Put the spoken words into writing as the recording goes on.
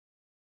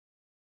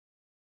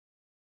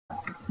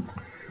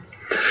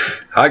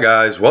Hi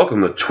guys,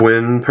 welcome to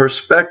Twin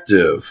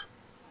Perspective.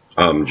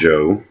 I'm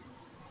Joe,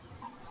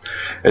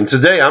 and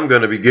today I'm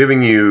going to be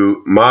giving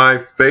you my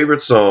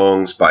favorite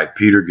songs by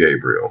Peter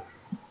Gabriel.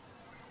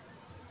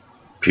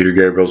 Peter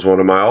Gabriel is one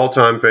of my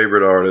all-time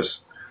favorite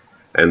artists,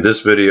 and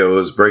this video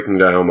is breaking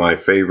down my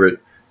favorite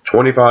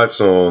 25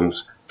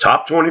 songs,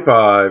 top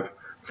 25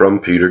 from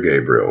Peter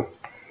Gabriel.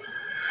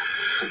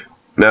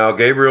 Now,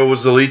 Gabriel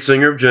was the lead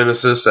singer of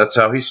Genesis. That's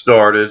how he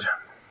started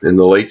in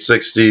the late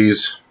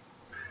 60s.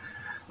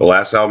 The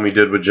last album he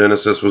did with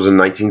Genesis was in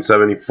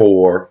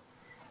 1974.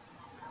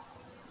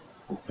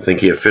 I think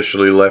he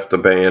officially left the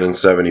band in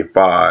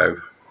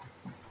 75.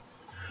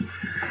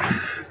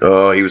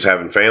 He was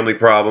having family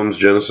problems.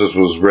 Genesis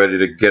was ready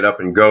to get up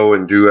and go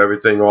and do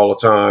everything all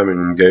the time,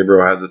 and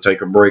Gabriel had to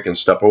take a break and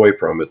step away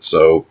from it.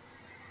 So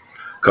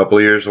a couple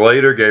of years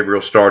later,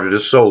 Gabriel started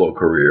his solo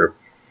career.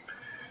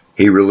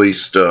 He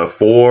released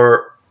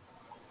 4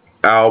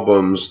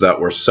 albums that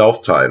were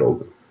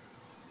self-titled.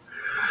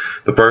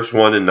 The first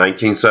one in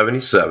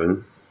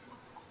 1977.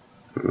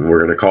 We're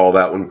going to call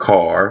that one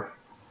Car.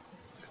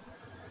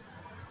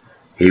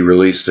 He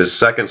released his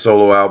second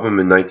solo album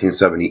in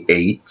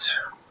 1978.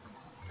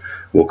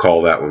 We'll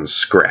call that one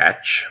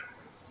Scratch.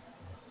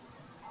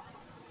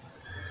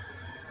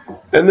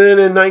 And then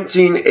in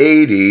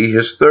 1980,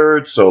 his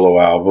third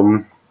solo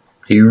album,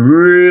 he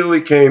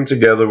really came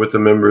together with the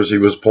members he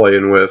was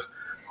playing with.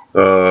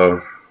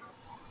 Tony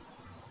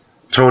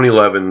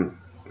Levin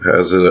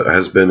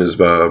has been his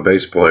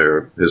bass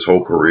player his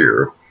whole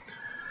career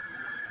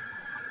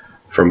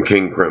from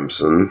King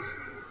Crimson.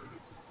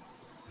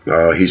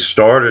 He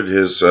started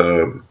his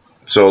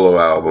solo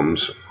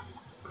albums,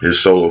 his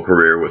solo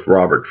career with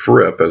Robert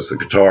Fripp as the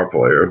guitar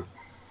player,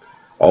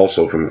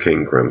 also from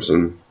King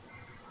Crimson.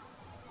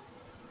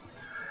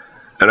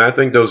 And I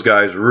think those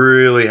guys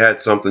really had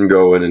something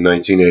going in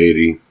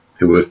 1980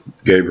 with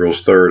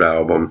Gabriel's third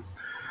album.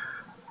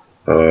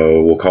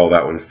 We'll call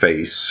that one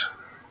Face.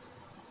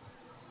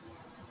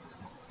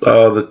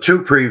 The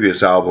 2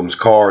 previous albums,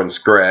 Car and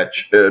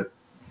Scratch, late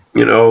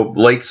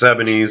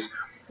 70s,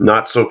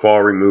 not so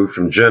far removed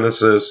from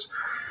Genesis.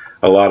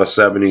 A lot of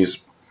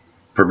 70s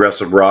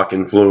progressive rock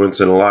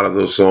influence in a lot of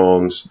those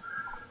songs.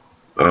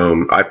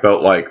 I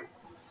felt like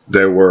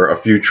there were a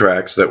few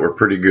tracks that were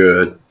pretty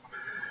good.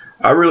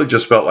 I really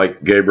just felt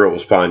like Gabriel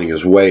was finding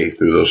his way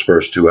through those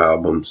first 2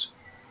 albums.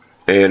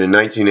 And in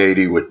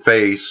 1980 with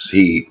Face,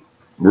 he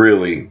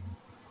really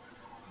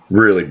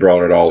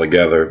brought it all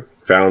together.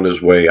 Found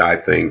his way, I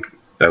think,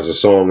 as a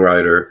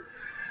songwriter,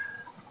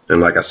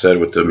 and like I said,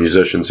 with the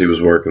musicians he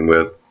was working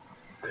with.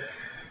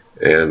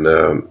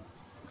 And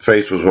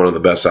Face was one of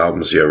the best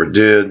albums he ever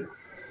did.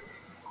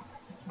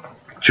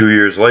 2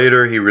 years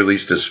later, he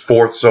released his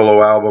 4th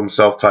solo album,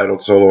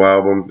 self-titled solo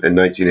album, in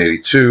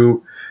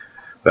 1982.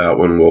 That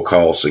one we'll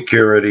call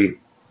Security.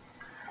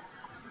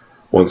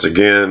 Once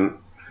again,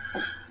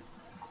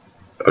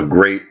 a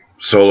great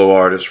solo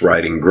artist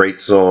writing great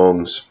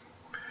songs.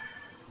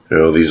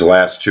 These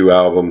last 2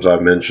 albums I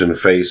mentioned,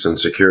 Face and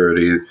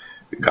Security,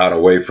 got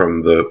away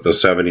from the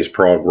 70s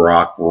prog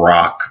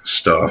rock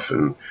stuff.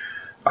 And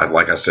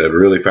like I said,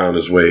 really found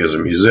his way as a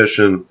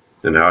musician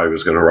and how he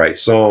was going to write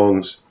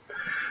songs.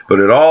 But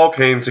it all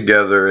came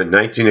together in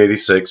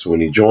 1986 when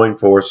he joined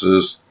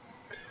forces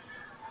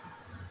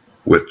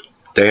with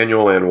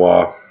Daniel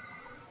Lanois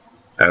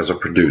as a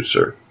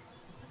producer.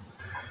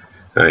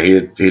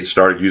 He had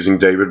started using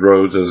David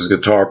Rhodes as his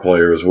guitar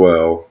player as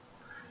well.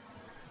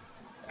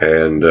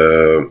 And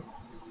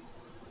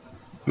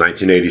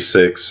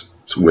 1986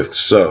 with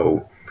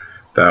So,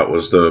 that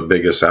was the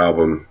biggest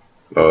album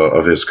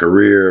of his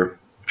career.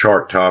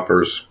 Chart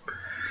toppers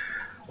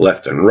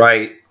left and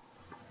right,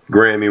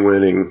 Grammy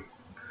winning.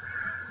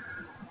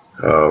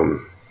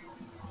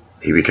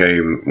 He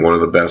became one of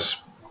the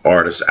best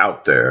artists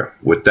out there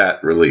with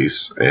that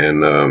release.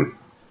 And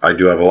I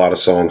do have a lot of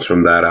songs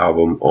from that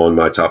album on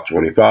my top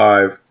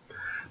 25.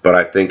 But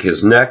I think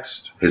his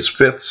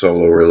 5th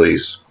solo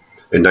release,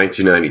 in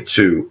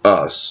 1992,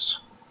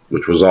 Us,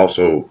 which was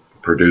also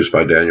produced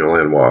by Daniel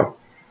Lanois.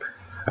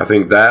 I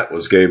think that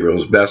was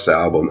Gabriel's best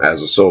album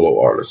as a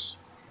solo artist.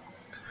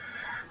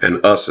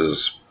 And Us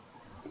is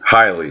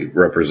highly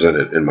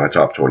represented in my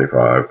top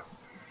 25.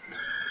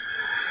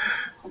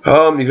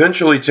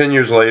 Eventually, 10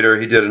 years later,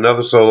 he did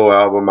another solo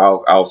album.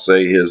 I'll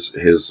say his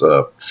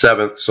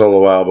 7th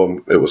solo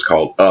album. It was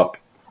called Up.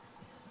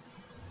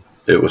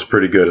 It was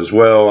pretty good as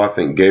well. I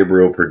think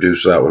Gabriel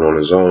produced that one on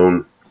his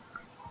own.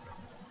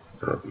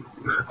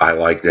 I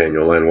like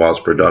Daniel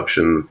Lanois'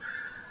 production,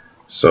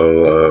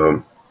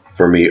 so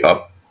for me,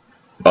 Up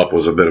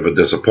was a bit of a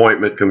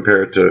disappointment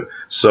compared to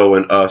So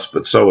and Us,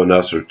 but So and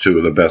Us are 2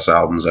 of the best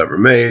albums ever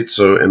made,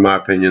 so in my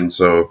opinion,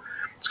 so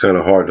it's kind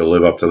of hard to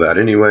live up to that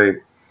anyway.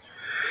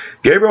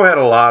 Gabriel had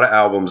a lot of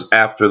albums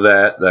after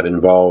that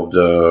involved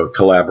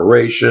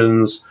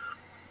collaborations,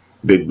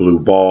 Big Blue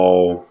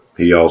Ball.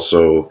 He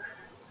also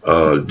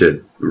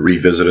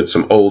revisited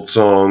some old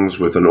songs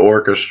with an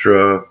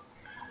orchestra.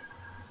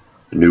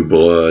 New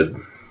Blood.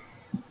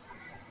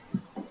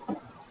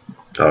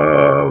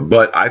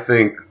 But I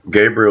think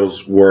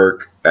Gabriel's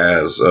work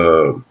as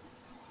a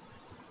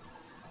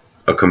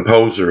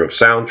composer of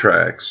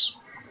soundtracks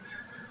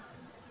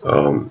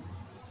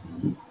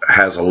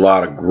has a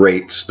lot of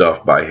great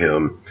stuff by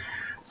him.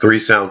 3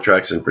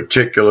 soundtracks in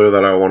particular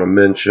that I want to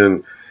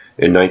mention.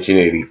 In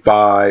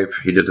 1985,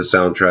 he did the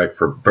soundtrack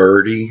for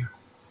Birdie.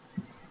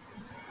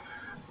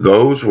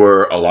 Those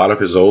were a lot of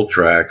his old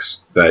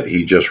tracks that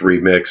he just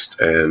remixed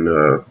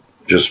and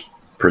just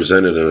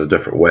presented in a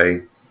different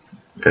way.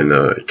 And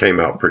it came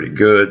out pretty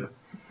good.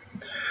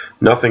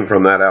 Nothing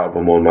from that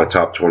album on my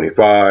top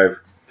 25.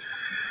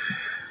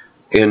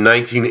 In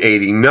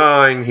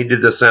 1989, he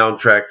did the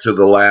soundtrack to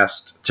The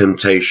Last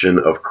Temptation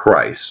of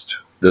Christ.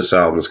 This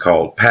album is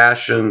called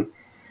Passion,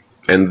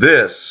 and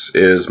this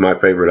is my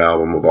favorite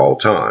album of all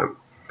time.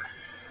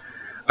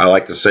 I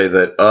like to say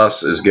that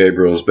Us is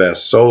Gabriel's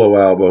best solo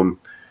album.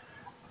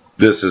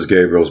 This is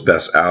Gabriel's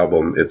best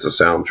album. It's a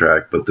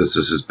soundtrack, but this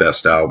is his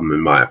best album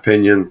in my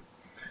opinion.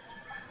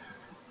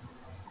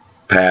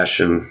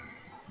 Passion,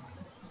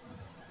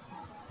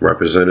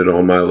 represented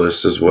on my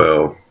list as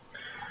well.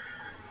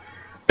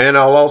 And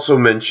I'll also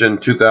mention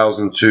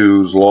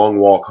 2002's Long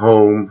Walk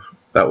Home.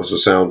 That was the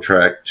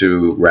soundtrack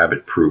to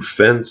Rabbit Proof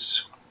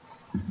Fence.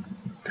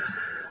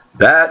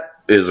 That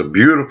is a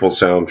beautiful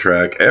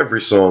soundtrack.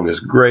 Every song is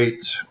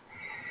great.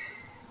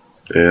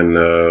 And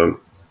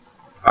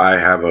I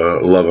have a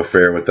love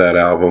affair with that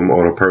album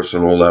on a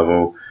personal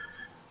level,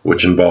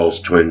 which involves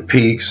Twin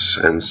Peaks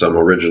and some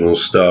original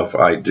stuff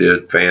I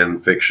did, fan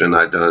fiction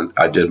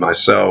I did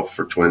myself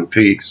for Twin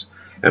Peaks.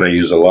 And I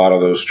use a lot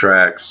of those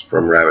tracks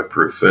from Rabbit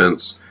Proof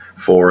Fence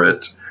for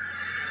it.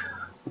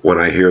 When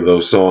I hear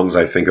those songs,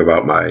 I think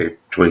about my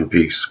Twin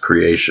Peaks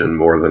creation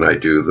more than I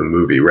do the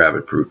movie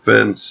Rabbit Proof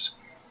Fence.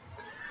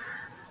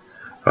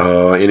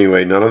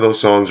 Anyway, none of those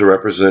songs are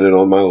represented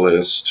on my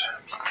list.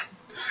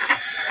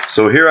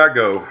 So here I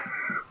go.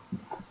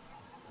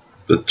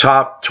 The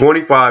top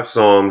 25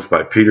 songs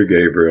by Peter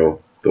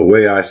Gabriel, the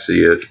way I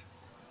see it.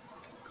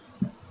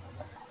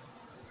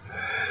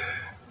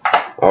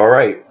 All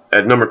right,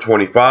 at number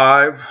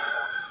 25,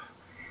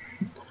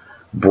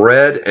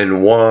 Bread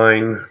and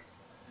Wine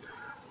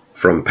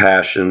from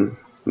Passion,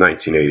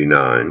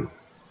 1989.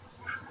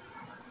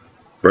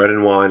 Bread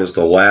and Wine is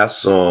the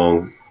last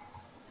song.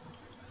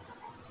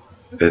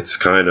 It's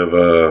kind of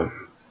a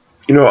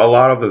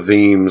lot of the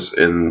themes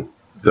in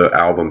the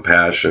album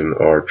Passion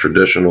are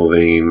traditional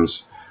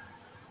themes.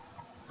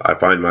 I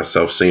find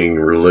myself singing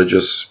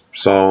religious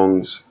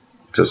songs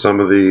to some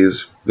of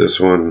these. This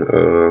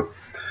one,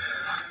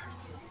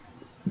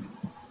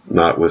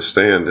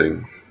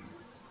 notwithstanding,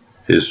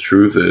 His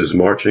Truth is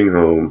Marching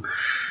Home.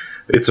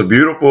 It's a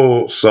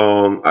beautiful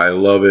song. I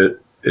love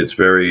it. It's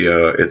very,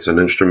 it's an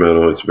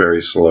instrumental. It's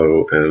very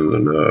slow,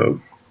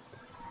 and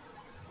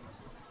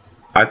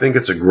I think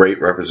it's a great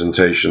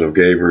representation of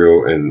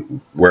Gabriel and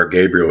where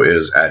Gabriel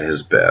is at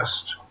his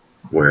best,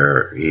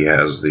 where he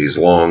has these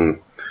long,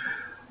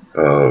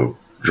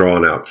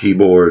 drawn-out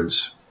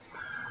keyboards,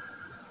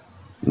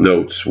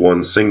 notes,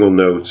 single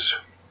notes,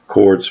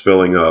 chords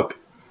filling up,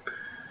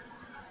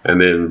 and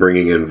then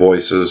bringing in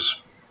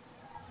voices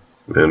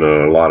and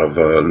a lot of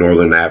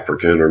Northern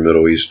African or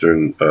Middle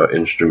Eastern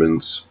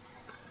instruments.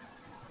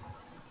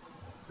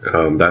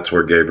 That's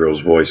where Gabriel's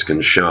voice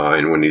can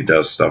shine when he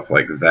does stuff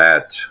like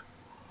that.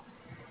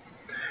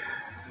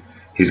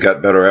 He's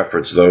got better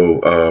efforts,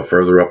 though,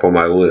 further up on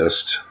my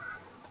list.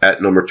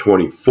 At number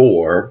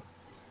 24,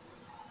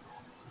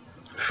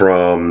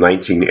 from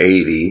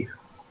 1980,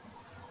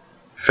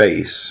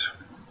 Face.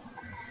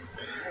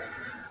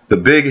 The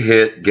big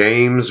hit,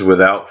 Games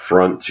Without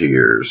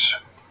Frontiers,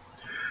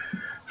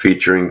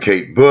 featuring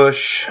Kate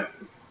Bush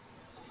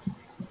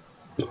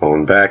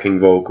on backing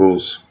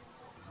vocals.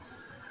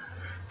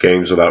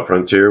 Games Without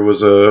Frontier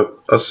was a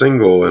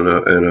single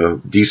and a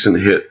decent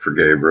hit for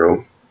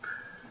Gabriel.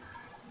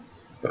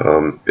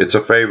 It's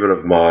a favorite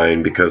of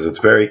mine because it's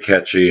very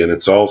catchy, and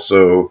it talks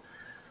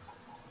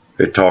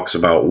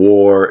about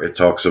war. It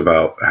talks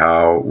about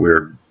how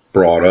we're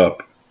brought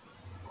up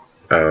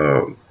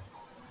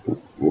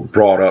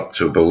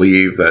to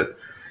believe that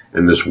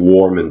in this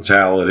war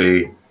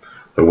mentality,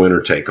 the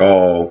winner take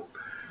all.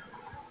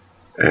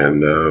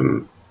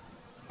 And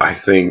I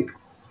think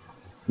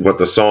what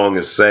the song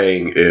is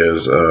saying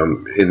is,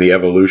 in the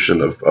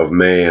evolution of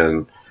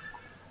man,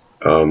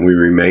 we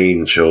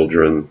remain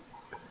children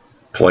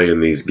playing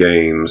these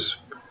games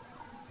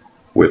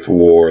with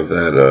war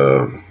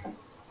that,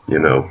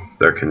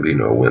 there can be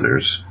no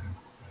winners.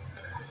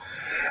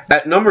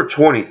 At number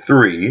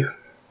 23,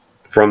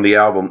 from the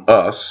album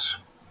Us,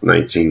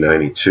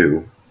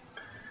 1992,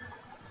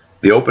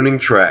 the opening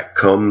track,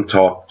 Come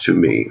Talk to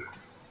Me.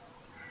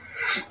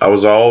 I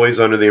was always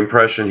under the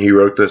impression he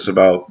wrote this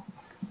about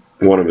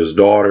one of his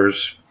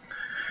daughters,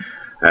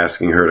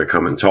 asking her to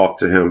come and talk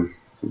to him,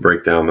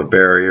 break down the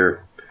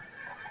barrier.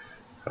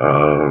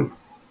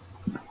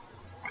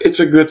 It's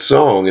a good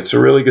song. It's a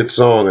really good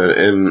song,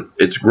 and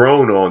it's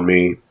grown on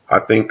me. I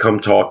think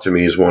Come Talk to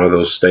Me is one of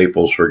those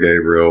staples for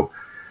Gabriel.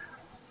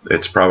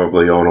 It's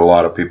probably on a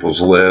lot of people's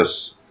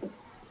lists.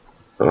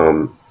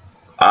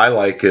 I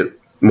like it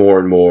more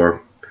and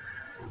more.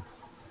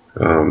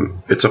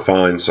 It's a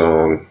fine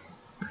song.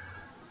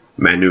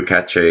 Manu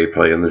Katché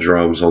playing the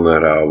drums on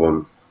that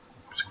album.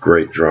 He's a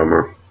great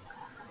drummer.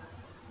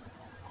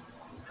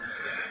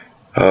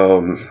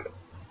 And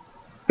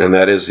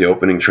that is the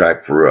opening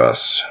track for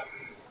us.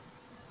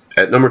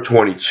 At number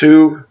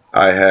 22,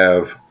 I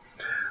have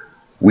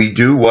We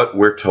Do What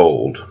We're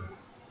Told.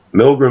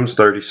 Milgram's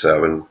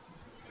 37.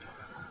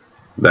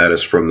 That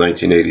is from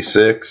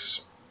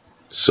 1986.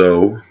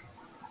 So,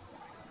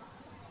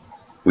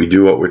 We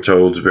Do What We're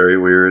Told is very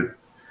weird,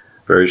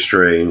 very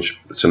strange.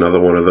 It's another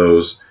one of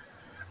those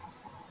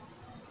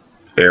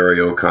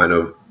aerial kind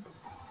of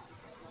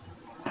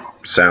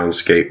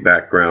soundscape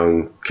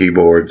background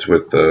keyboards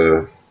with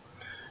the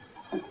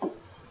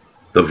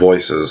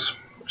voices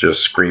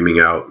just screaming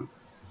out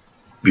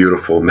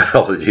beautiful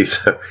melodies.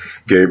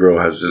 Gabriel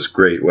has this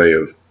great way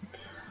of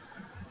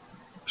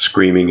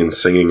screaming and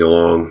singing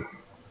along.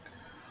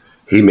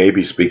 He may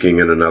be speaking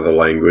in another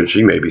language.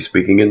 He may be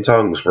speaking in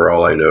tongues for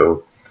all I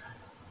know.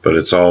 But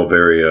it's all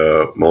very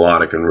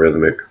melodic and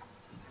rhythmic.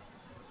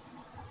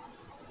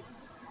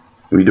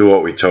 We Do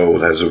What We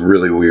Told has a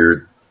really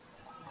weird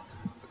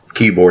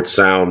keyboard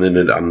sound in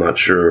it. I'm not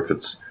sure if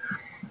it's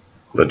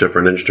a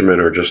different instrument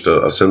or just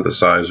a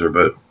synthesizer,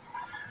 but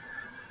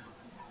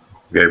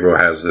Gabriel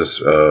has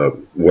this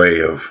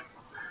way of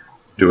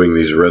doing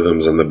these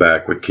rhythms in the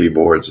back with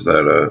keyboards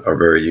that are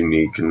very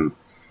unique, and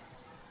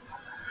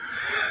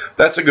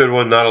that's a good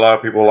one. Not a lot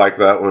of people like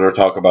that one or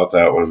talk about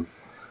that one.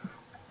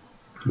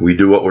 We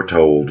Do What We're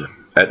Told.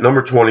 At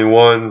number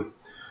 21,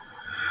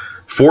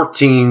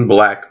 14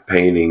 Black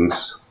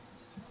Paintings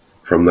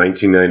from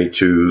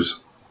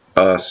 1992's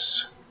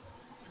Us.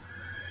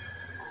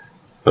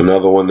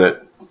 Another one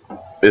that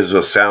is a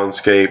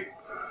soundscape,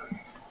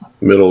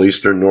 Middle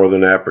Eastern,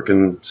 Northern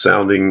African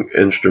sounding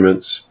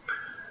instruments.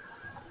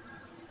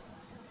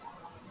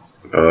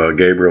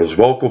 Gabriel's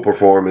vocal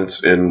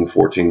performance in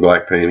 14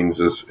 Black Paintings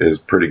is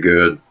pretty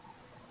good.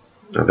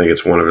 I think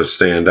it's one of his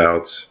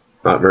standouts.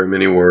 Not very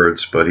many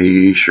words, but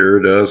he sure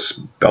does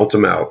belt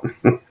them out.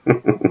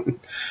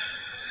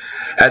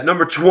 At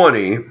number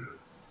 20,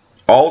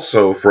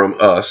 also from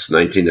Us,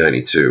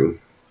 1992,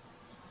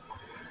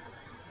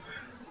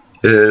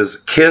 is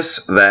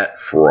Kiss That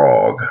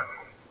Frog.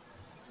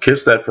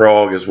 Kiss That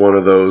Frog is one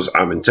of those,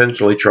 I'm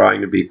intentionally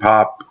trying to be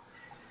pop,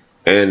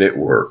 and it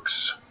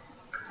works.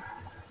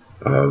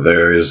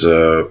 There is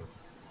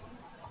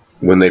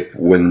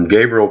when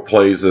Gabriel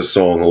plays this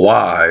song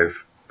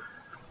live,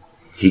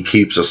 he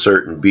keeps a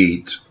certain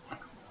beat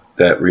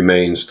that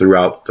remains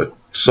throughout the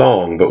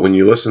song, but when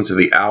you listen to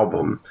the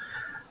album,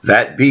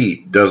 that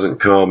beat doesn't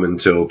come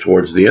until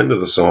towards the end of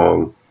the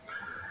song.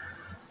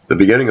 The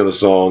beginning of the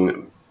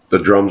song, the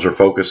drums are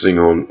focusing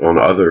on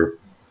other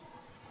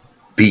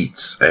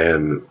beats,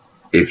 and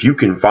if you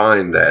can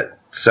find that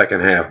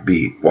second half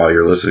beat while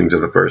you're listening to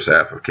the first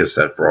half of Kiss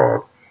That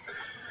Frog,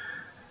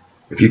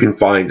 if you can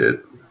find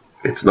it,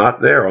 it's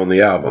not there on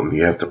the album.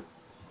 You have to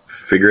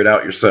figure it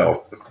out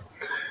yourself.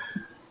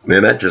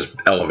 Man, that just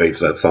elevates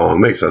that song,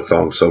 makes that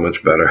song so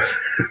much better.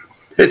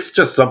 It's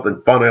just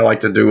something fun I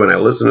like to do when I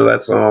listen to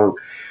that song.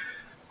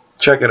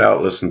 Check it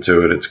out, listen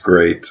to it, it's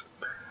great.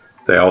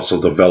 They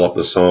also developed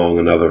the song,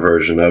 another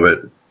version of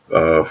it,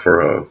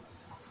 for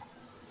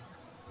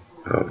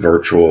a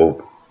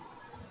virtual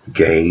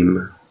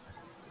game.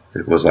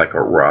 It was like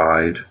a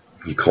ride.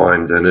 You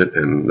climbed in it,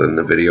 and then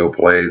the video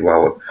played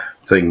while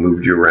the thing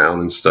moved you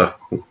around and stuff.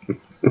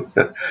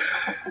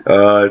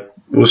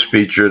 It was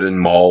featured in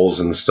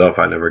malls and stuff.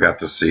 I never got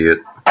to see it.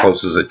 The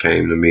closest it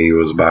came to me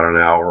was about an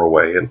hour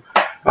away, and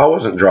I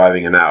wasn't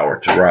driving an hour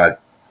to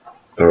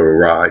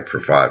ride for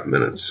 5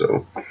 minutes.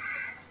 So,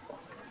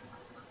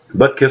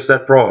 but Kiss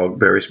That Frog,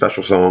 very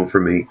special song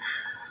for me.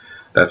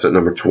 That's at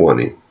number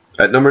 20.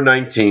 At number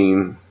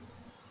 19,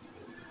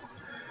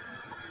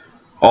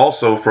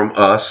 also from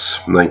Us,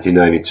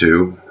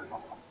 1992,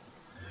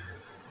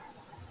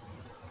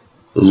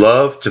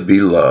 Love to Be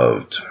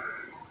Loved.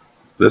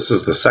 This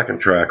is the second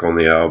track on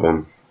the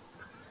album.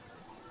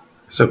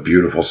 It's a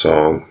beautiful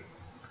song.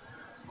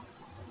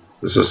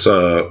 This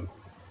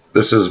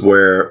is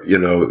where, you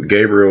know,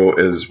 Gabriel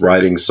is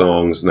writing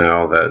songs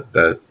now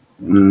that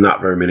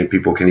not very many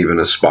people can even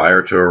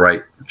aspire to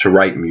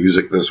write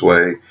music this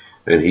way,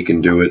 and he can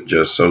do it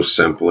just so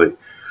simply.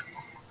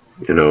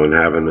 You know, and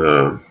having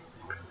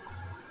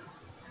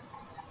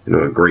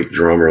a great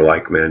drummer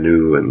like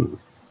Manu and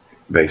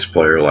bass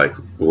player like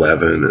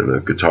Levin and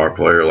a guitar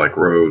player like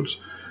Rhodes.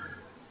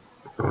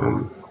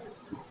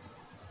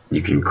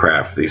 You can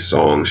craft these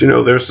songs. You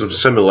know, there's some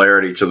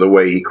similarity to the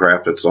way he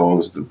crafted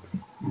songs at the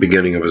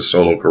beginning of his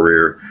solo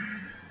career.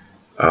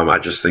 I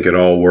just think it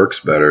all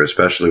works better,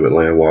 especially with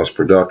Lanois'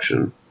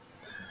 production.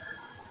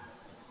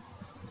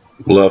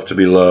 Love to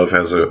Be Loved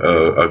has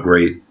a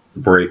great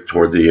break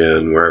toward the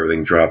end where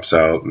everything drops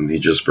out and he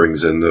just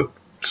brings in the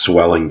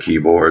swelling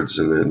keyboards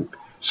and then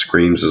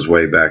screams his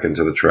way back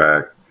into the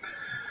track.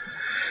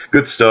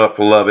 Good stuff.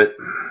 Love it.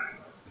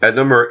 At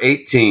number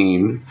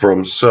 18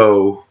 from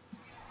So,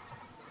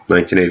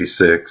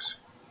 1986,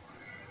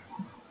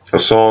 a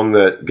song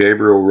that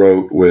Gabriel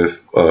wrote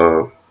with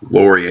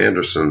Laurie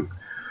Anderson.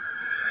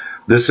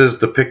 This is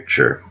the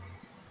picture.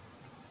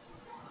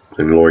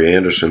 And Laurie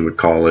Anderson would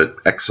call it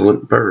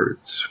Excellent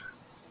Birds.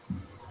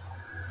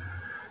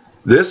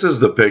 This is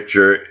the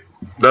picture.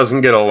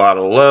 Doesn't get a lot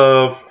of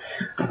love,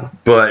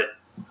 but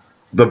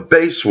the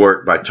bass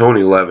work by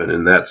Tony Levin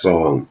in that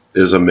song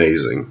is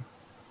amazing.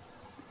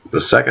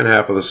 The second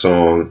half of the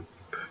song,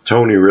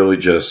 Tony really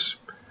just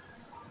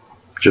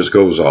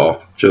goes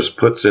off, just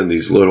puts in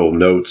these little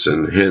notes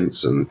and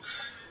hints, and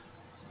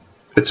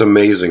it's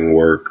amazing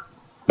work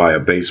by a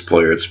bass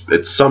player.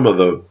 It's some of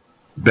the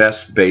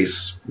best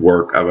bass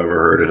work I've ever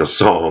heard in a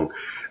song,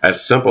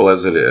 as simple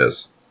as it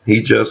is.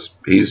 You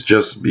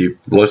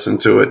listen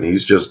to it and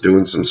he's just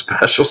doing some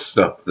special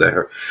stuff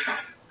there.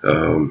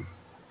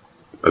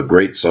 A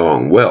great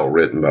song, well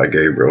written by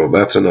Gabriel.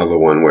 That's another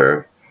one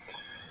where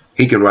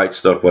he can write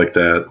stuff like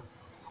that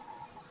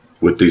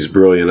with these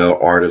brilliant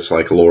artists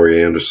like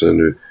Laurie Anderson,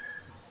 who,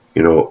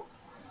 you know,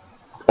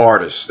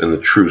 artists in the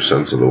true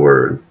sense of the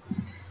word.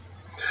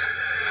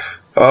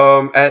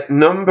 At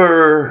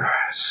number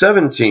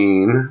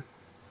 17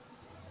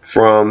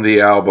 from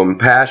the album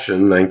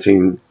Passion,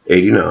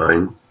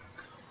 1989,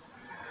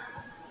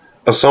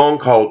 a song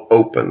called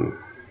Open.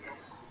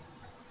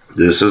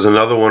 This is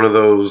another one of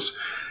those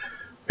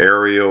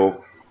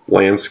aerial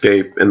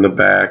landscape in the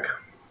back,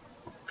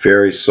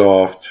 very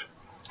soft,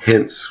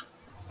 hints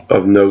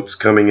of notes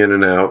coming in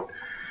and out,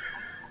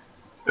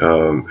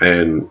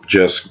 and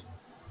just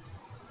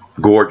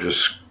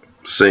gorgeous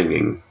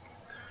singing.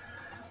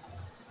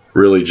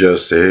 Really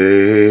just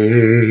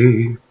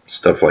hey,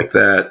 stuff like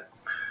that.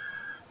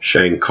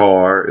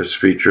 Shankar is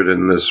featured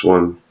in this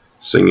one,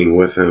 singing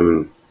with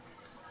him.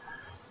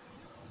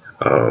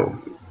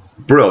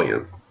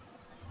 Brilliant.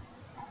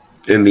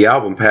 In the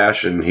album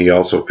Passion, he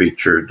also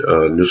featured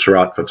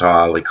Nusrat Fateh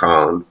Ali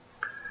Khan,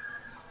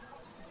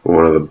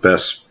 one of the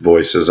best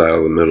voices out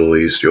of the Middle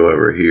East you'll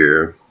ever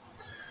hear.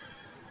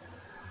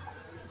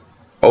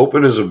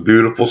 Open is a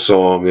beautiful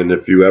song, and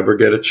if you ever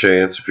get a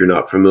chance, if you're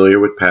not familiar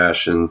with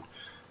Passion,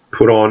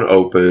 put on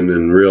Open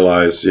and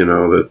realize, you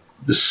know, that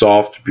the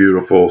soft,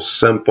 beautiful,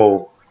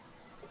 simple,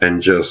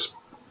 and just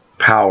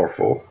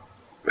powerful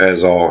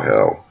as all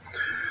hell.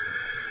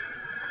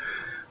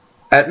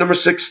 At number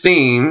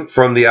 16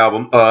 from the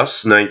album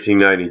Us,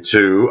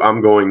 1992,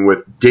 I'm going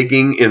with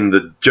Digging in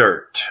the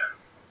Dirt.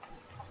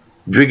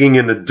 Digging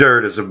in the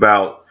Dirt is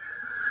about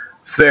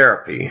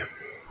therapy.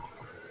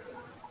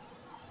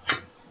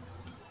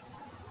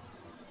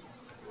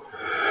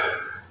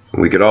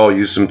 We could all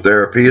use some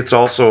therapy. It's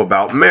also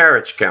about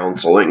marriage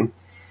counseling.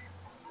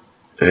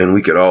 And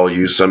we could all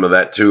use some of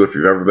that too if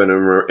you've ever been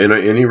in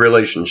any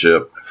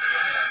relationship.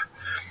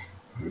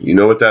 You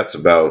know what that's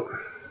about.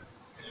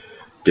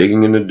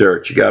 Digging in the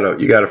dirt. You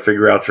gotta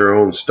figure out your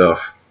own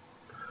stuff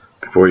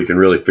before you can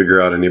really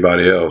figure out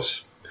anybody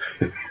else.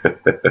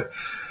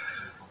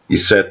 You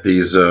set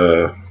these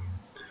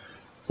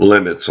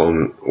limits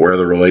on where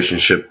the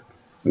relationship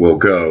will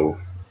go.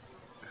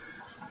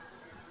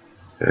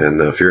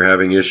 And if you're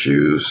having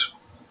issues,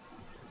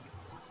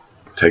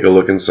 take a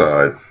look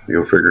inside.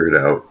 You'll figure it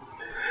out.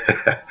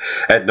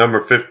 At number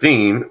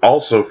 15,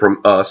 also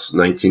from Us,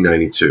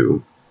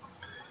 1992,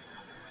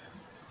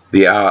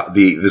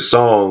 the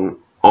song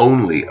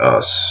Only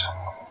Us.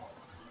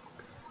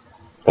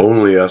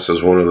 Only Us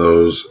is one of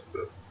those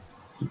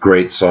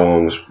great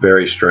songs,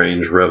 very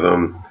strange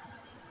rhythm,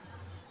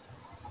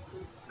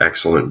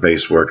 excellent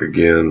bass work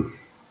again.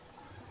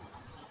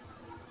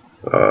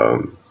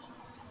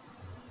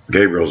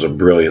 Gabriel's a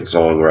brilliant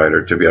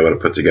songwriter to be able to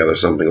put together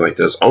something like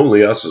this.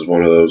 Only Us is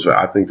one of those.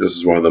 I think this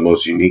is one of the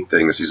most unique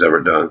things he's ever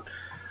done.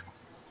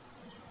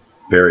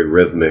 Very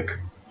rhythmic,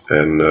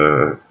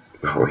 and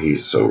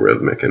he's so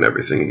rhythmic in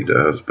everything he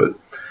does. But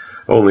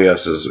Only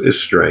Us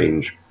is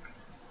strange.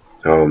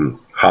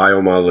 High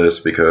on my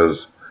list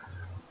because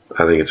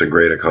I think it's a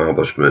great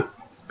accomplishment.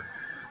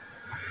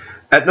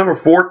 At number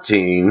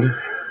 14,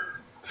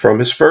 from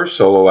his first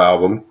solo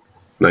album,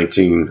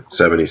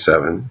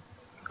 1977,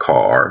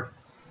 Car,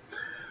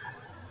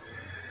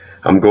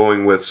 I'm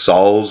going with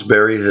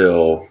Salisbury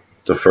Hill,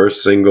 the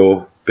first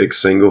single, big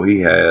single he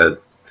had.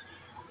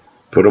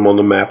 Put him on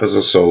the map as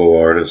a solo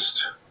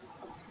artist.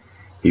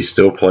 He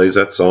still plays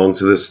that song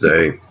to this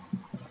day.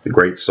 A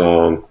great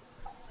song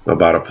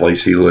about a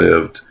place he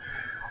lived,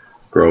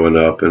 growing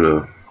up in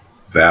a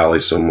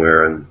valley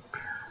somewhere. And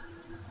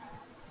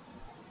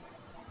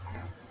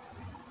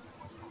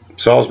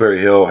Salisbury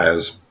Hill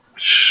has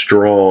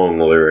strong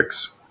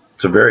lyrics.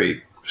 It's a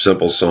very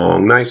simple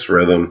song, nice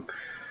rhythm.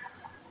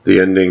 The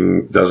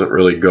ending doesn't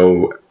really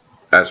go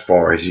as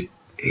far as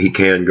he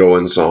can go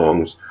in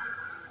songs.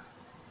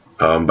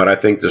 But I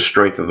think the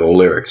strength of the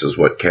lyrics is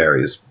what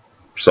carries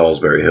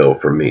Salisbury Hill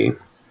for me.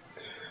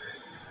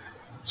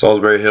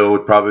 Salisbury Hill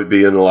would probably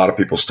be in a lot of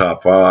people's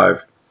top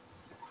 5.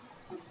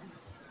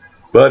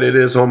 But it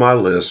is on my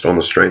list on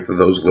the strength of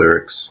those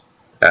lyrics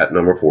at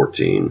number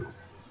 14.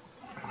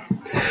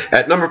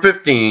 At number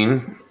 15,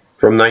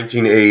 from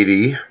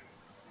 1980,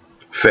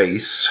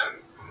 Face.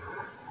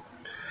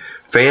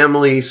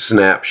 Family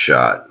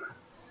Snapshot.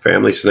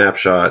 Family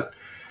Snapshot,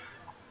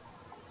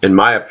 in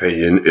my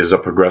opinion, is a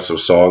progressive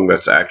song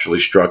that's actually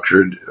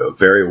structured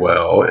very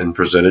well and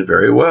presented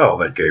very well,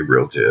 that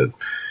Gabriel did. A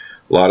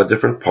lot of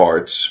different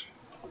parts.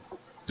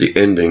 The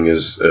ending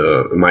is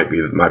might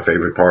be my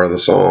favorite part of the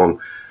song.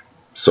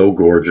 So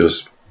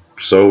gorgeous,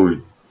 so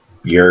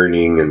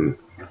yearning, and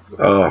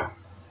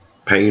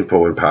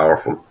painful and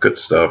powerful. Good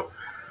stuff.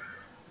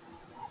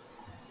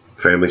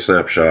 Family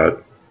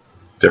Snapshot,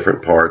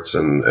 different parts,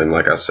 and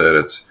like I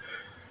said,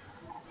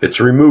 it's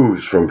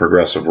removed from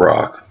progressive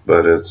rock,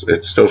 but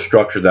it's still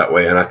structured that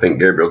way, and I think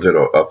Gabriel did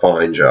a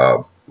fine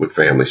job with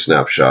Family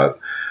Snapshot.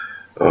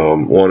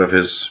 One of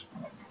his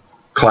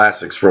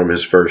classics from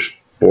his first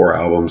 4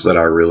 albums that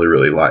I really,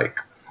 really like.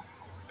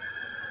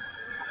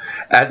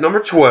 At number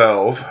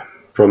 12,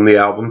 from the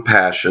album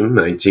Passion,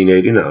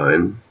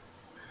 1989,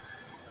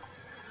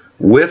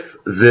 With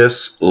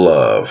This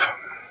Love.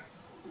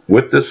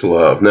 With This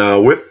Love.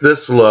 Now, With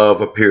This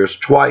Love appears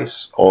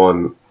twice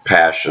on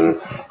Passion.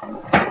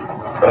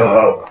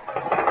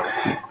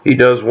 He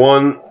does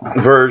one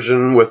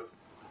version with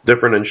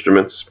different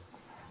instruments,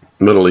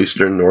 Middle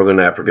Eastern, Northern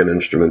African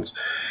instruments.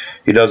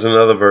 He does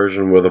another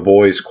version with a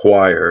boys'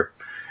 choir.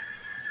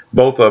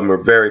 Both of them are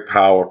very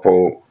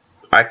powerful.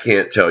 I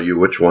can't tell you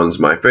which one's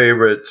my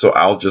favorite, so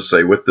I'll just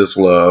say With This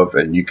Love,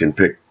 and you can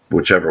pick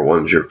whichever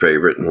one's your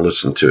favorite and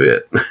listen to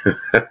it.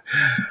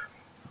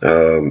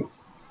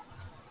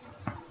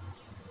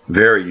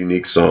 Very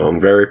unique song,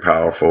 very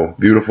powerful,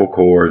 beautiful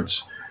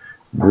chords,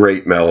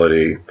 great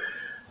melody.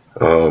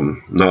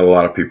 Not a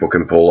lot of people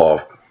can pull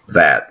off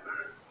that.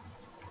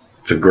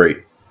 It's a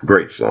great,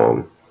 great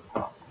song.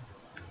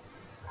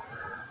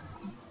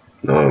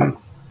 An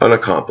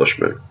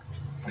accomplishment.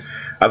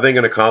 I think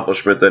an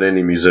accomplishment that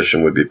any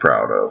musician would be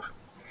proud of.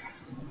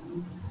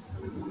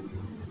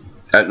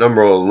 At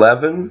number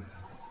 11,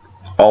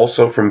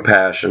 also from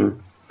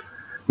Passion,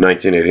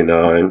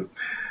 1989,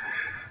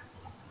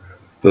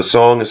 the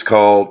song is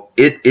called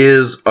It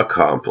Is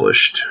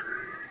Accomplished.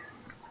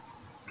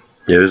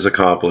 It is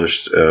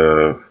accomplished.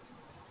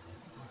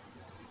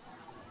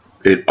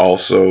 It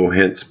also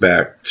hints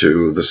back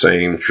to the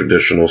same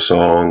traditional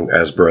song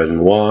as Bread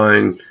and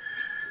Wine.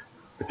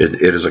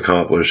 It is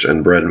Accomplished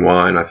and Bread and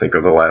Wine, I think,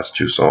 are the last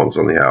 2 songs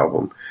on the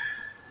album.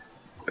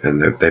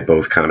 And they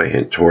both kind of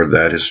hint toward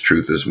that. His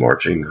Truth is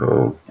Marching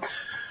Home.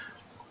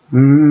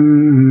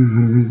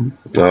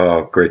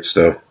 Oh, great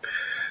stuff.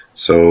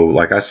 So,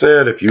 like I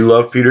said, if you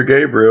love Peter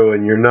Gabriel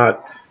and you're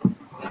not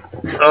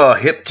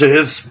hip to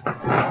his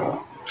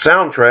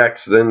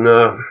soundtracks, then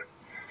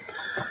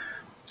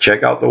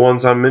check out the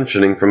ones I'm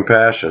mentioning from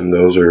Passion.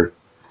 Those are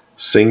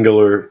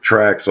singular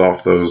tracks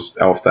off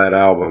that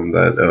album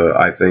that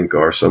I think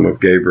are some of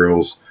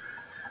Gabriel's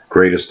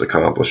greatest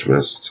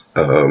accomplishments.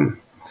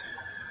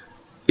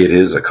 It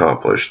is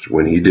accomplished.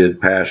 When he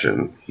did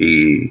Passion,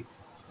 he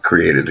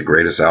created the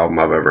greatest album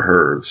I've ever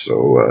heard.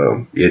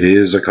 So it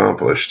is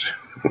accomplished.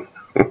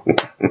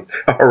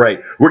 All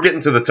right, we're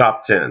getting to the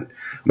top 10.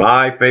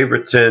 My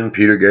favorite 10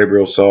 Peter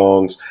Gabriel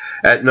songs.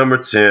 At number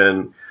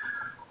 10,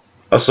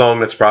 a song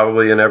that's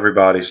probably in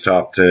everybody's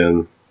top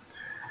 10,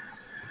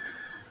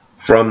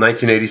 from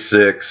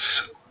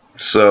 1986.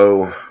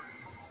 So,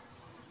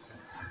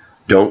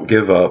 Don't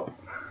Give Up,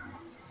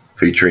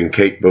 featuring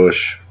Kate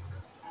Bush.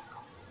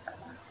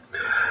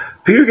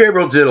 Peter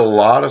Gabriel did a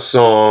lot of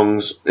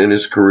songs in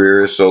his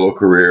career, his solo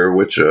career,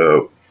 which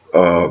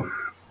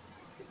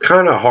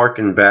kind of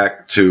harken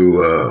back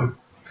to,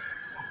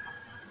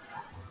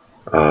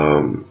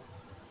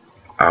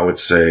 I would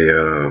say,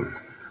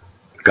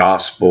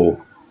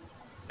 gospel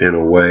in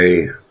a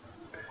way.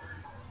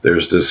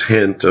 There's this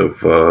hint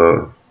of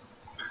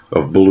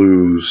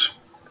blues.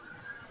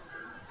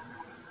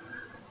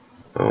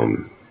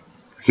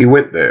 He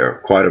went there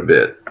quite a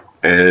bit,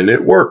 and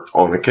it worked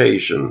on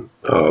occasion.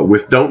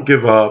 With Don't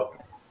Give Up,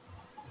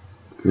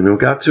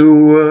 got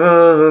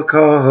to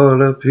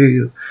call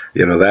appeal.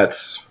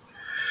 That's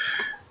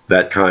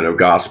that kind of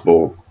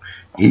gospel.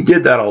 He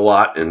did that a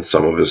lot in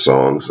some of his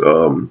songs.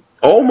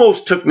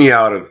 Almost took me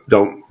out of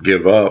Don't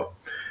Give Up,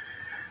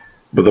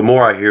 but the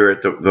more I hear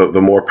it,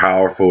 the more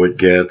powerful it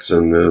gets,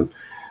 and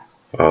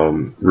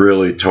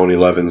really Tony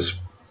Levin's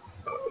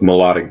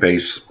melodic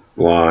bass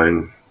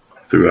line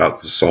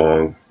throughout the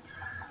song,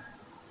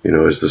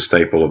 is the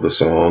staple of the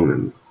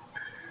song,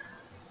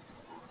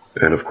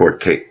 and of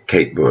course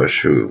Kate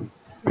Bush, who,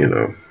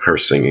 her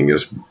singing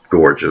is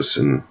gorgeous.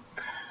 And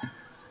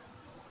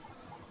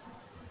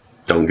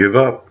Don't Give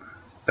Up,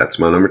 that's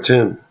my number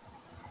 10.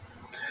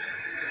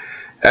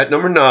 At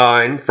number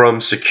 9,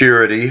 from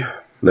Security,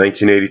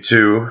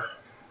 1982,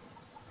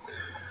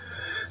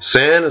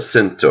 San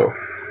Jacinto.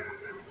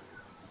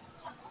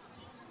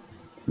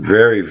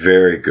 Very,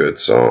 very good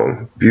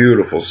song.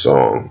 Beautiful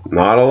song.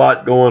 Not a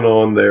lot going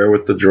on there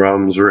with the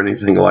drums or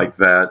anything like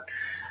that.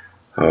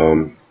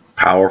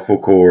 Powerful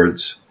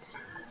chords.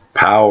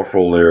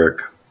 Powerful lyric.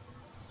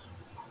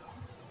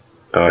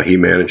 He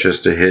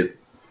manages to hit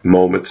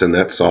moments in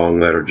that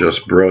song that are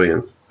just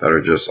brilliant. That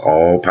are just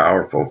all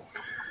powerful.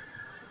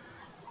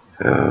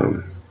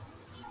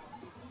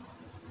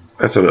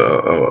 That's an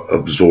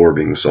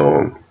absorbing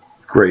song.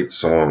 Great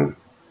song.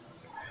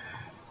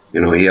 You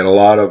know, he had a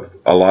lot of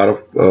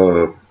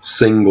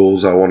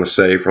singles, I want to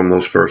say, from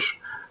those first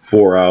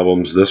 4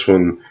 albums. This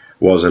one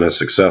wasn't as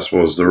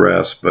successful as the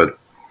rest, but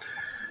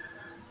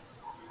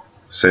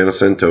San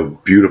Jacinto,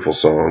 beautiful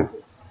song.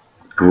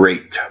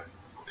 Great.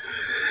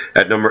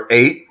 At number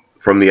 8,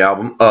 from the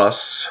album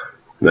Us,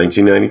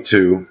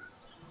 1992,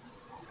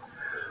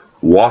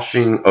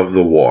 Washing of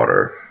the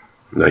Water.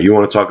 Now, you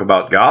want to talk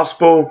about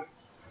gospel?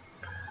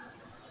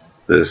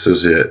 This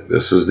is it.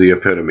 This is the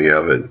epitome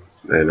of it.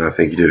 And I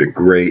think he did a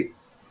great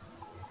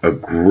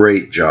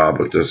job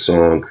with this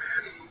song.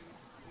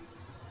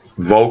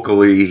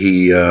 Vocally,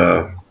 he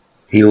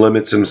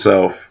limits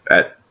himself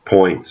at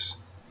points,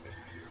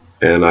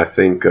 and I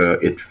think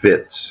it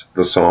fits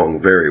the song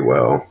very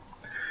well.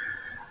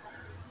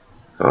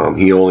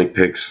 He only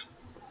picks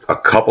a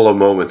couple of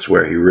moments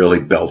where he really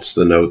belts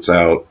the notes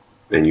out,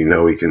 and you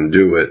know he can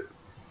do it.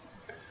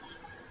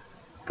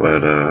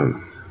 But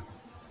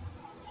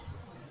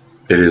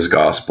it is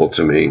gospel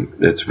to me.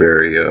 It's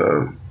very,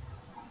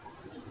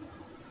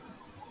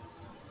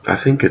 I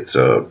think it's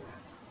a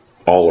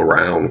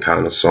all-around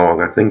kind of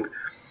song. I think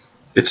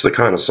it's the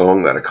kind of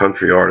song that a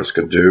country artist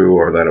could do,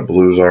 or that a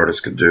blues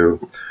artist could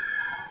do,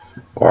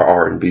 or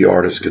R&B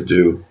artist could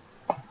do.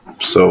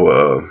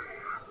 So,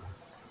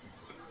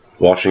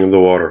 Washing of the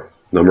Water,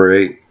 number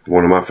 8,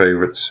 one of my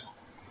favorites.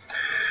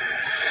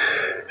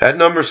 At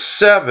number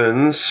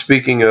 7,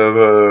 speaking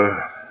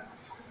of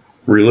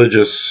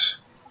religious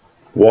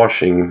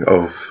washing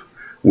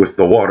with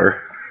the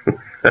water,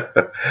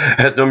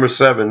 at number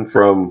 7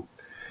 from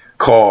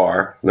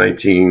Car,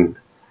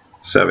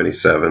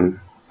 1977,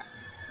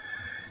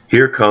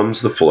 Here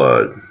Comes the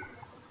Flood.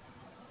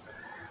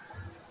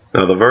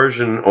 Now, the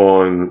version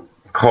on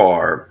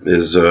Car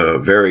is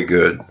very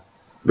good,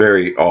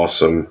 very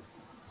awesome,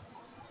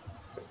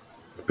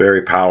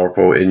 very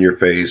powerful, in your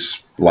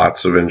face,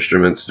 lots of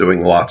instruments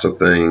doing lots of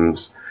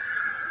things.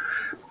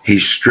 He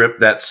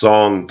stripped that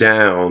song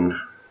down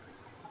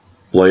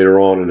later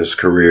on in his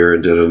career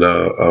and did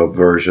a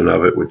version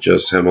of it with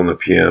just him on the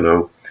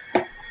piano.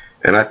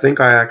 And I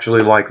think I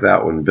actually like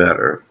that one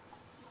better.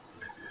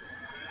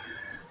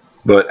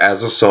 But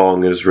as a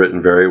song, it is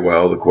written very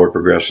well. The chord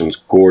progression's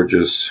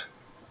gorgeous.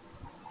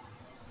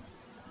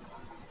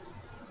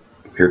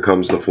 Here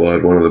Comes the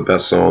Flood, one of the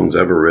best songs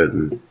ever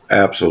written.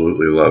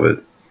 Absolutely love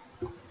it.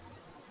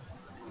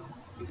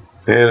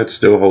 And it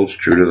still holds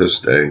true to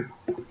this day.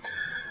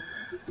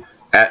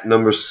 At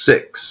number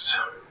 6,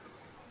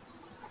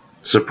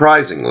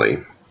 surprisingly,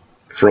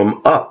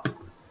 from Up,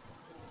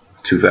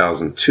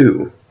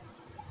 2002,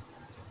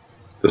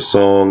 the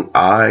song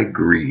I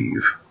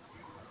Grieve.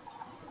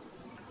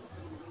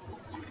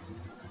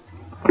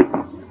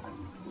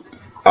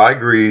 I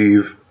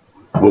Grieve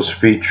was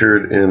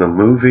featured in a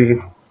movie.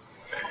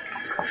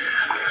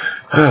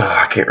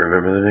 I can't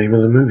remember the name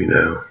of the movie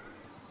now.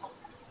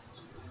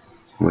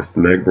 With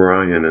Meg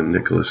Ryan and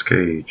Nicolas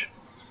Cage.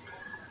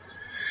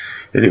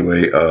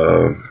 Anyway,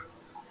 it'll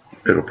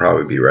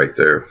probably be right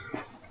there.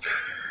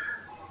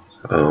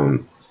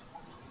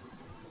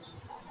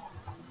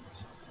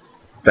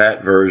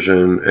 That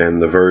version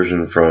and the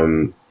version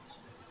from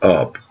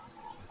Up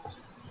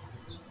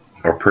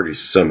are pretty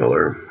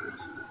similar.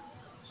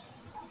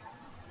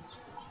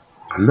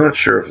 I'm not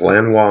sure if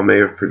Lanois may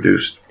have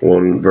produced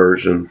one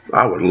version.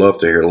 I would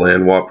love to hear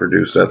Lanois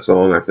produce that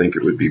song. I think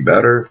it would be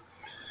better.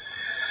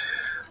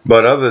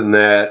 But other than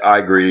that,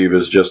 I Grieve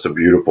is just a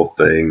beautiful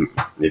thing.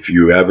 If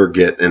you ever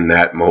get in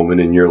that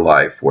moment in your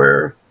life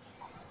where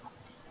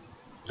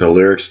the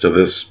lyrics to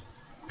this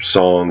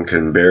song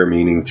can bear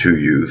meaning to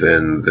you,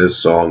 then this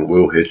song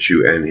will hit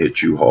you, and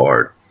hit you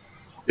hard.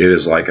 It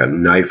is like a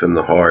knife in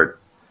the heart.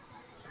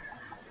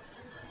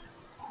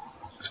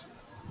 It's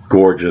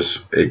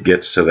gorgeous. It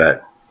gets to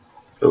that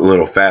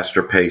little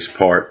faster paced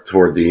part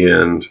toward the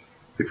end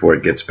before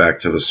it gets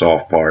back to the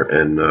soft part,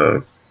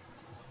 and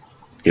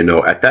you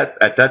know, at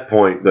that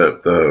point,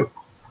 the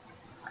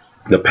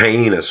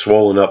pain has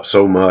swollen up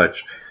so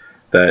much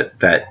that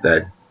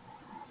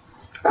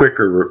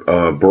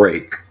quicker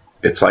break,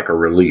 it's like a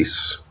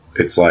release.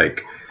 It's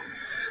like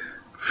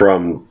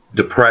from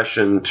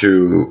depression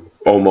to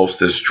almost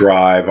this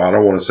drive. I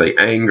don't want to say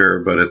anger,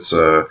 but it's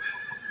a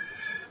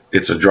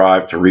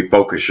drive to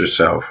refocus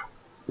yourself,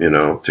 you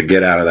know, to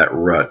get out of that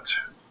rut.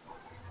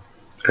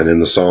 And then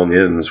the song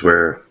ends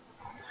where,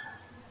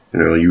 you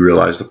know, you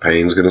realize the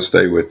pain's going to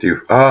stay with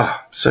you.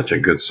 Ah, such a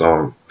good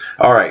song.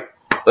 All right,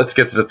 let's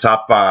get to the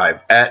top 5.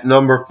 At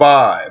number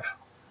 5,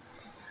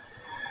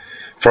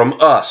 from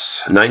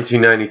Us,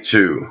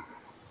 1992,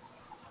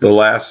 the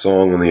last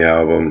song on the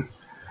album,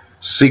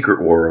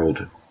 Secret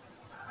World.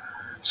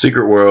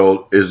 Secret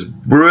World is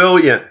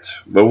brilliant.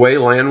 The way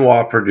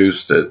Lanois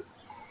produced it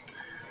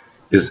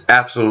is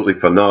absolutely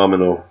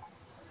phenomenal.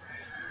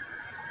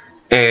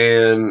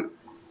 And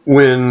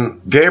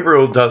when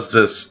Gabriel does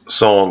this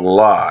song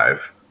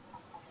live,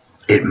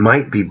 it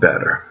might be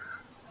better.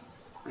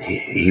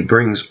 He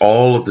brings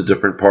all of the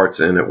different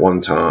parts in at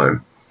one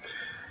time.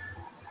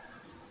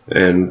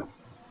 And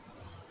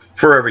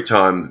for every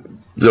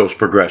time those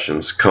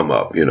progressions come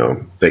up,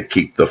 they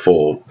keep the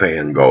full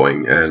band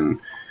going and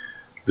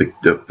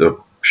the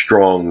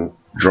strong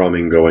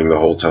drumming going the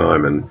whole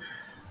time. And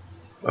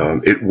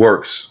it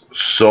works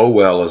so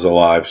well as a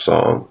live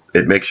song.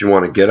 It makes you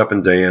want to get up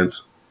and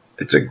dance.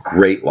 It's a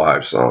great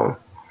live song.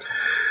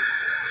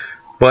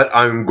 But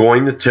I'm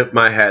going to tip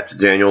my hat to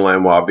Daniel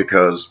Lanois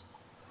because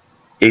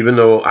even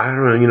though, I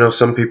don't know,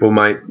 some people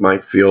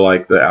might feel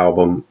like the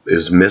album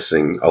is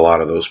missing a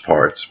lot of those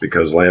parts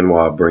because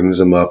Lanois brings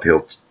them up,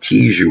 he'll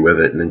tease you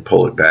with it and then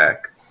pull it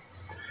back.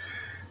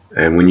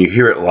 And when you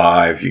hear it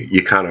live,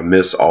 you kind of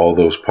miss all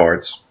those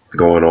parts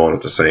going on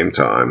at the same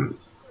time.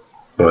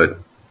 But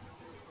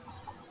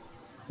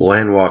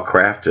Lanois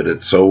crafted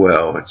it so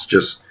well.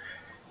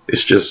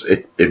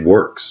 It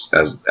works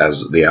as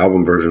the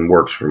album version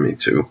works for me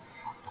too.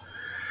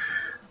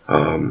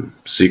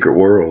 Secret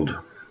World,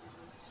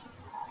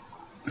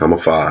 number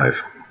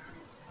 5.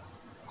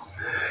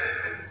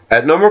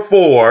 At number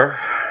 4,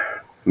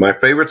 my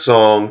favorite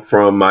song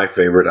from my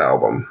favorite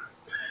album,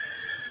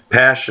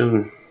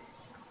 Passion,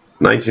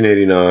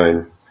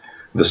 1989.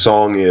 The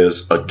song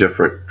is A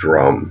Different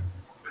Drum.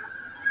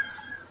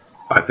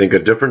 I think A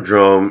Different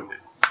Drum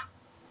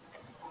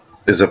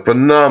is a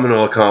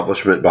phenomenal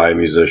accomplishment by a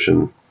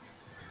musician.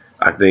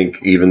 I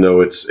think even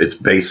though it's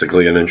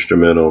basically an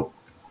instrumental,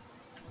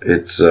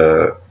 it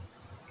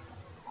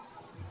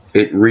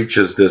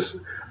reaches this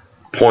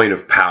point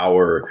of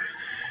power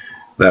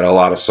that a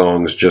lot of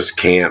songs just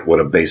can't with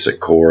a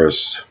basic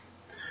chorus.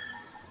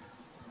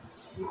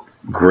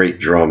 Great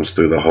drums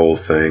through the whole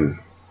thing.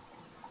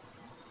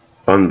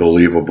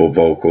 Unbelievable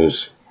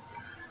vocals.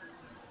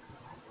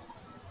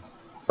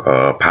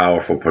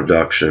 Powerful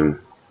production.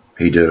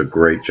 He did a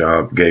great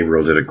job.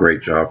 Gabriel did a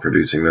great job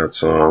producing that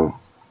song.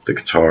 The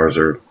guitars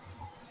are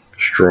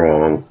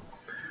strong.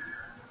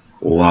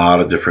 A lot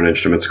of different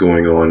instruments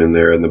going on in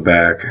there in the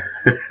back.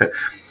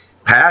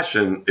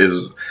 Passion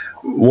is,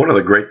 one of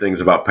the great things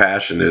about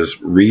Passion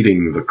is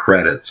reading the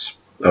credits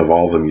of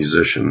all the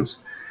musicians.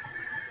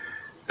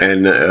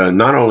 And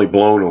not only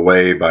blown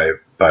away by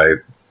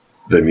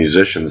the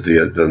musicians,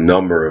 the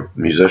number of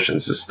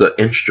musicians, it's the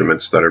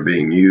instruments that are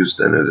being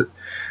used in it.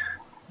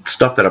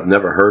 Stuff that I've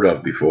never heard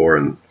of before,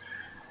 and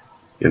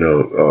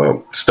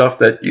stuff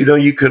that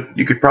you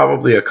could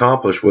probably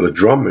accomplish with a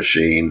drum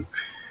machine,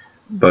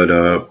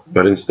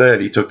 but instead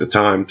he took the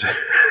time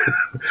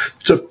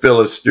to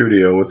fill his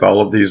studio with all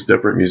of these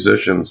different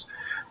musicians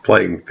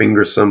playing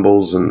finger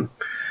cymbals and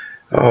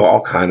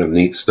all kind of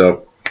neat stuff.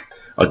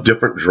 A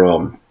Different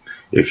Drum.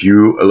 If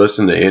you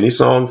listen to any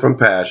song from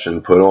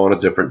Passion, put on A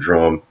Different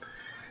Drum,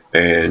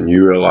 and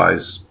you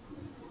realize,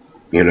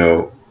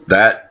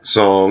 that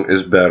song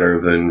is better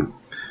than,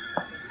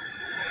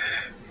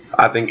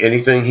 I think,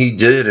 anything he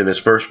did in his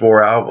first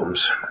 4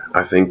 albums.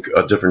 I think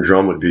A Different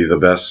Drum would be the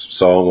best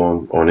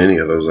song on any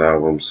of those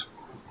albums.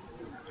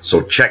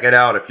 So check it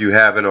out if you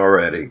haven't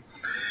already.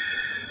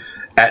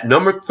 At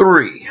number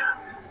 3,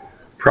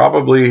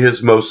 probably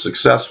his most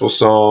successful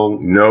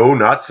song. No,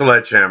 not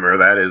Sledgehammer.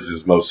 That is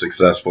his most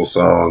successful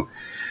song.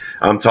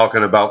 I'm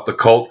talking about the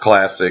cult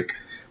classic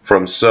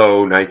from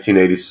So,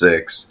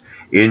 1986,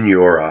 In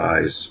Your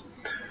Eyes.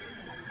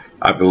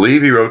 I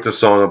believe he wrote the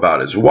song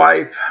about his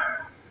wife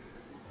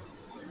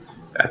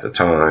at the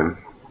time.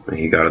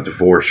 He got a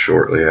divorce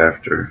shortly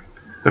after,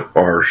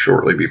 or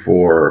shortly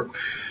before.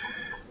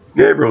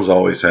 Gabriel's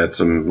always had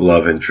some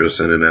love interests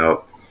in and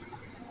out.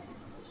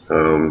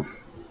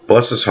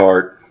 Bless his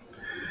heart.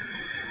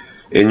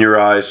 In Your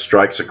Eyes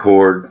strikes a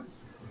chord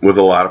with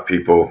a lot of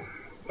people.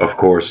 Of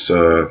course,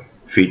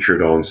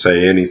 featured on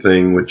Say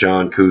Anything with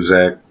John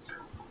Cusack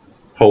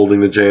holding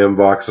the jam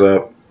box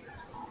up.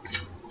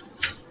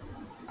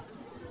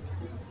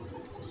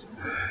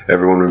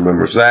 Everyone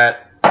remembers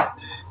that.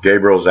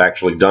 Gabriel's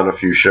actually done a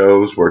few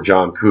shows where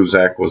John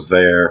Cusack was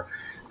there,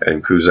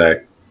 and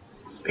Cusack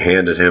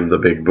handed him the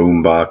big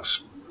boom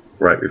box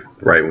right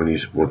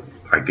when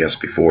I guess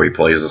before he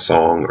plays the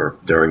song or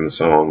during the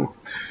song.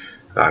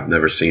 I've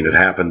never seen it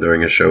happen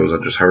during his shows.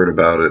 I just heard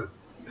about it.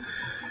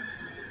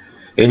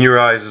 In Your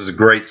Eyes is a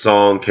great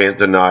song. Can't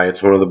deny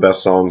it's one of the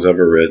best songs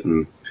ever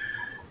written.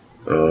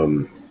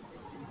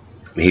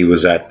 He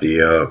was at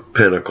the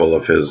pinnacle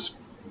of his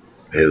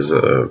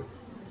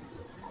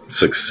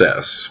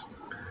success,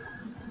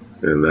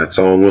 and that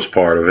song was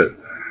part of it.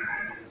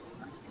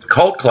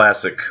 Cult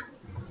classic,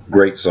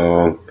 great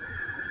song,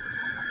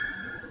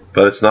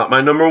 but it's not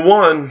my number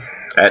 1.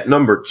 At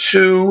number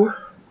 2,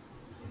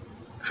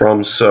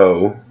 from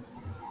So,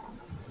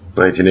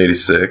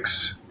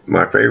 1986,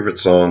 my favorite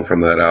song from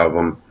that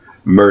album,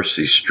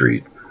 Mercy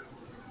Street.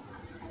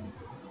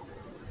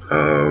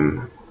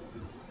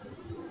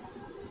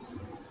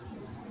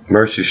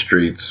 Mercy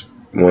Street's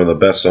one of the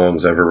best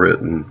songs ever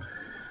written.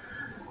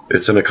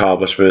 It's an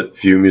accomplishment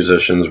few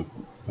musicians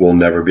will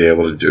never be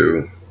able to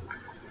do.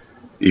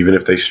 Even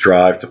if they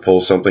strive to pull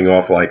something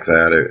off like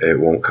that, it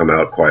won't come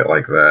out quite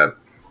like that.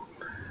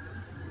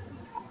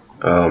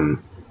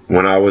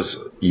 When I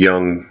was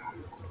young,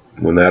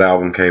 when that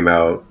album came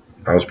out,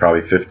 I was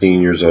probably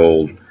 15 years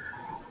old.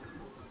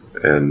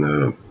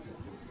 And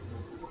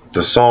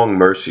the song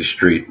Mercy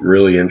Street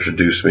really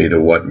introduced me to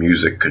what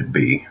music could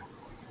be.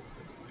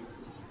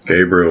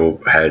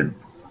 Gabriel had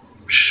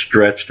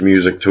stretched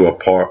music to a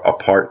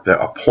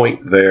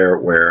point there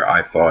where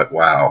I thought,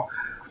 wow,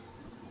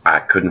 I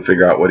couldn't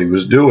figure out what he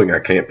was doing. I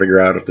can't figure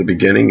out if the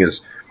beginning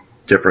is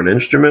different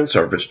instruments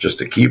or if it's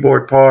just a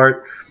keyboard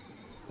part,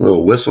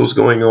 little whistles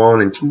going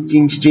on and ting,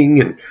 ting,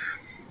 ting, and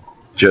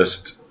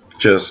just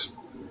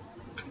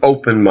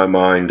opened my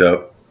mind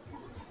up,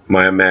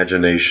 my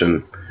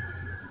imagination.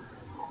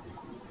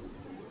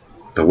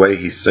 The way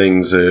he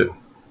sings it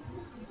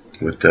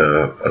with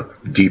a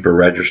deeper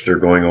register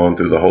going on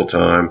through the whole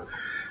time.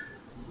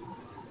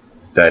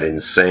 That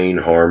insane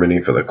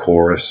harmony for the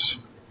chorus,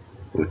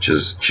 which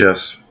is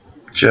just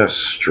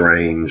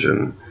strange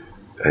and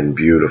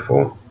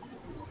beautiful.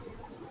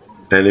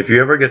 And if you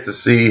ever get to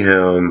see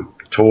him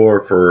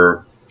tour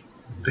for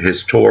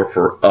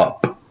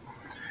Up,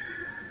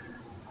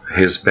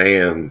 his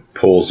band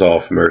pulls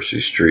off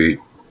Mercy Street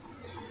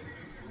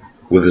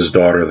with his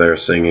daughter there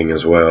singing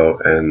as well,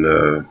 and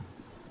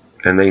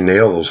they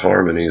nail those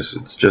harmonies.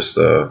 It's just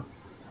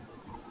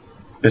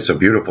it's a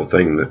beautiful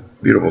thing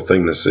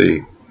to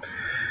see.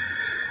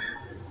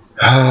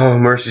 Oh,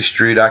 Mercy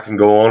Street, I can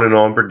go on and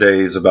on for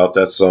days about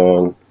that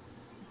song.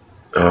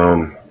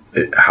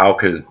 How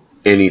could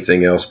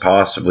anything else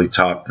possibly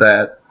top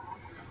that?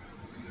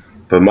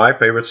 But my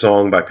favorite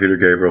song by Peter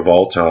Gabriel of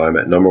all time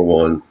at number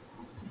 1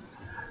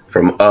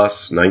 from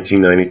Us,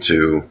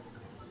 1992,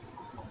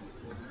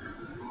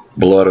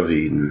 Blood of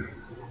Eden.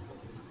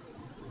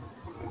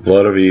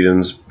 Blood of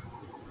Eden's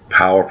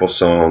powerful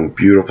song,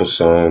 beautiful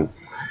song,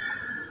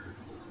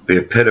 the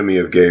epitome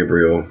of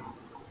Gabriel,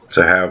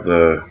 to have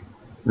the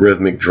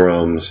rhythmic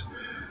drums,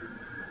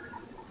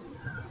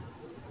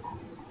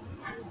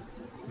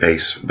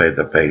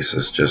 the bass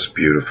is just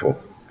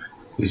beautiful.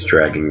 He's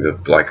dragging the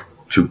like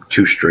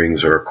two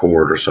strings or a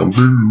chord or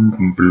something,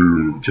 boom,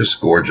 boom,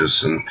 just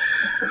gorgeous, and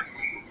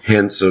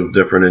hints of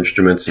different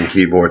instruments and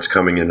keyboards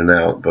coming in and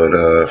out.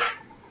 But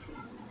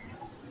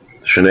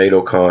Sinead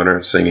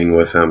O'Connor singing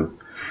with him,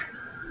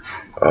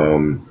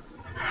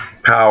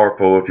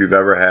 powerful. If you've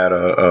ever had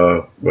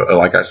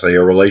like I say,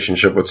 a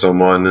relationship with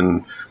someone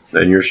and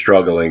you're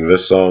struggling,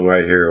 this song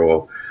right here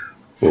will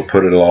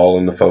put it all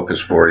in the focus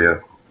for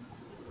you.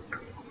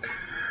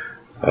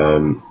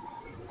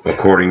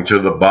 According to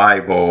the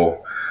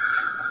Bible,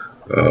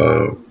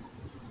 a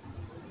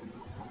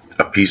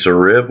piece of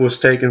rib was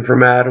taken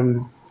from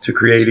Adam to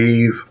create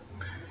Eve.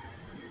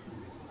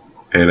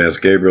 And as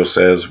Gabriel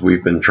says,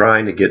 we've been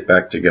trying to get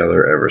back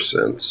together ever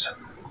since.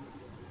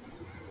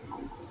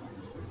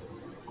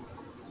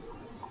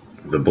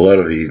 The Blood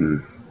of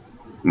Eden,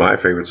 my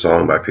favorite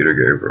song by Peter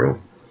Gabriel.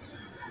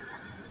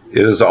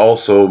 It is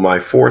also my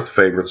 4th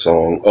favorite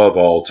song of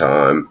all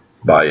time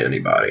by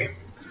anybody.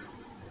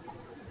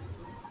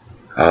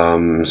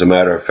 As a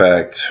matter of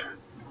fact,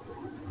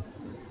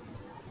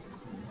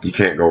 you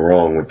can't go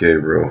wrong with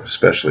Gabriel,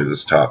 especially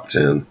this top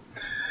 10.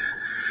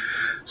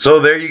 So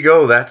there you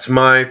go. That's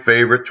my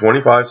favorite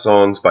 25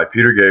 songs by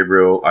Peter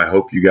Gabriel. I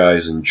hope you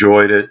guys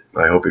enjoyed it.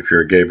 I hope if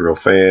you're a Gabriel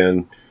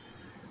fan,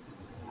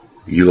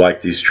 you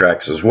like these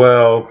tracks as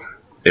well.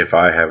 If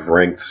I have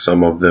ranked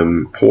some of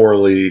them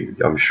poorly,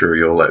 I'm sure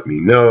you'll let me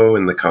know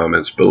in the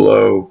comments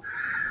below.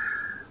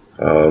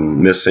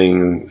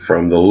 Missing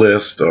from the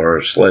list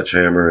are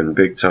Sledgehammer and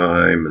Big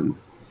Time and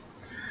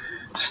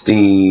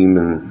Steam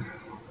and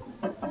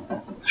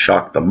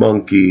Shock the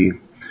Monkey.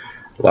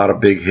 A lot of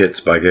big hits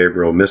by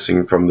Gabriel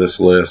missing from this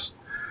list.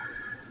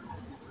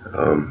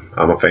 I'm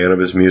a fan of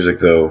his music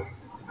though,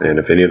 and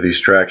if any of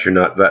these tracks you're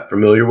not that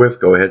familiar with,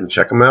 go ahead and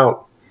check them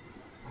out.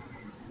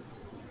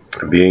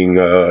 Being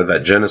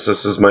that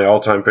Genesis is my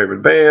all-time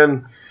favorite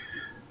band,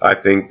 I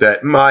think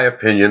that my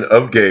opinion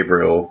of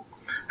Gabriel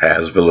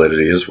has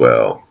validity as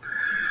well.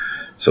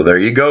 So there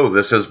you go.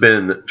 This has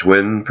been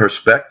Twin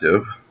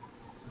Perspective.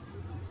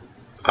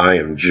 I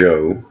am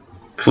Joe.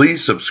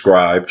 Please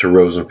subscribe to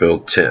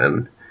Rosenfield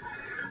 10.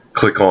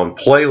 Click on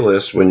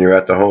playlist when you're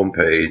at the home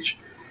page,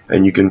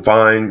 and you can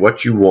find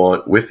what you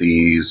want with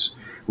ease.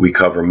 We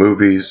cover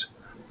movies,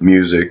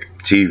 music,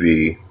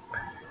 TV.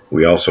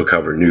 We also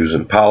cover news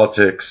and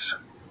politics.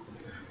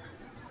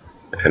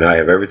 And I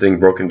have everything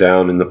broken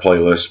down in the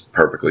playlist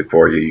perfectly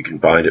for you. You can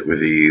find it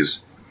with ease.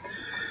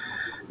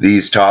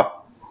 These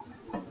top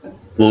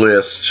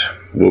lists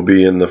will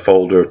be in the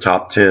folder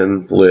top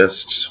 10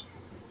 lists,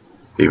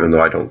 even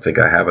though I don't think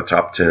I have a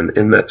top 10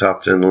 in that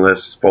top 10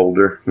 list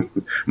folder.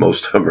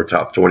 Most of them are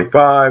top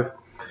 25.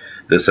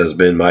 This has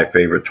been my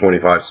favorite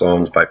 25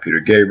 songs by Peter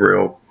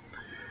Gabriel.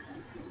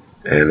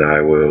 And I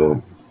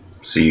will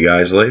see you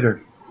guys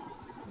later.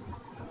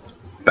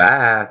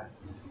 Bye.